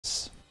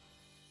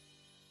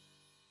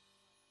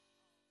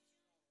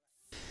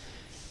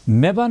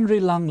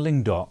Mebanrilang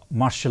Lyngdoh,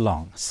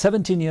 Marshillong,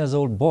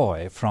 17-year-old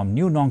boy from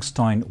New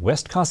Nongstoin,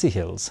 West Khasi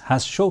Hills,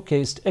 has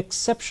showcased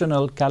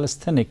exceptional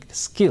calisthenic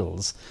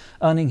skills,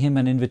 earning him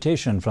an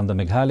invitation from the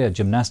Meghalaya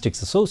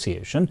Gymnastics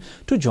Association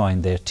to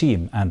join their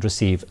team and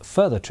receive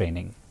further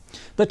training.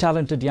 The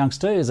talented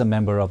youngster is a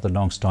member of the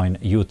Nongstoin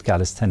Youth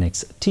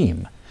Calisthenics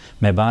team.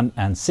 Meban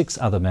and 6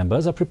 other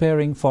members are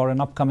preparing for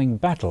an upcoming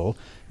battle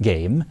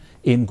game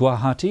in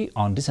Guwahati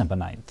on December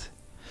 9th.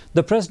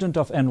 The president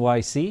of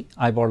NYC,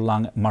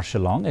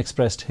 Marshillong,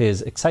 expressed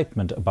his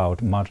excitement about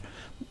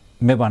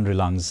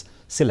Mebanrilang's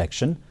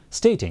selection,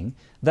 stating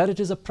that it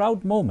is a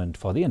proud moment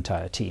for the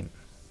entire team.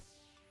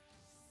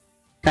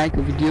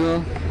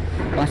 Video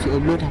masih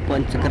upload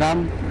hapon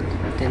Instagram,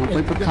 dan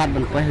poi pekat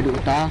poi hidup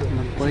ta,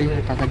 poi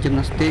tata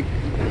gymnastic,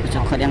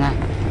 cakap yang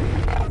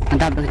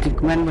antara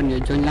bercikuman ban yo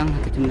join lang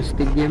ke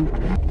gymnastic game.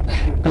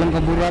 Kalau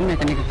kaburan ya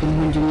kan ke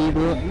kunjungi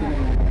bu,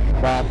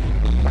 ba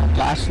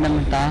kelas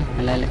nang ta,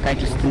 lekai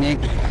calisthenic.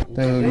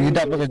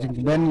 Tidak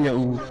bercikuman ya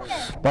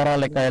para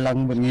lekai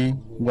lang bengi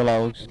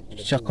walau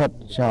cakap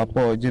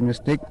siapa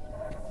gymnastic.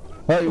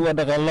 Hai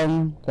wada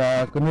kalang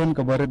ka kunun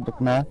kabarit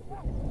bekna.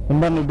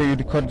 Memang udah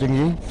dikot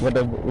jengi,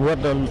 wada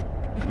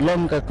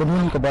lom ka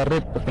kunun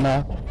kabarit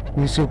bekna.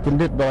 Isu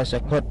pundit bawa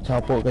cakap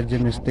siapa ka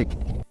gymnastic.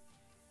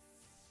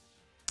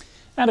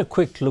 And a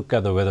quick look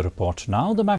at the weather report now. The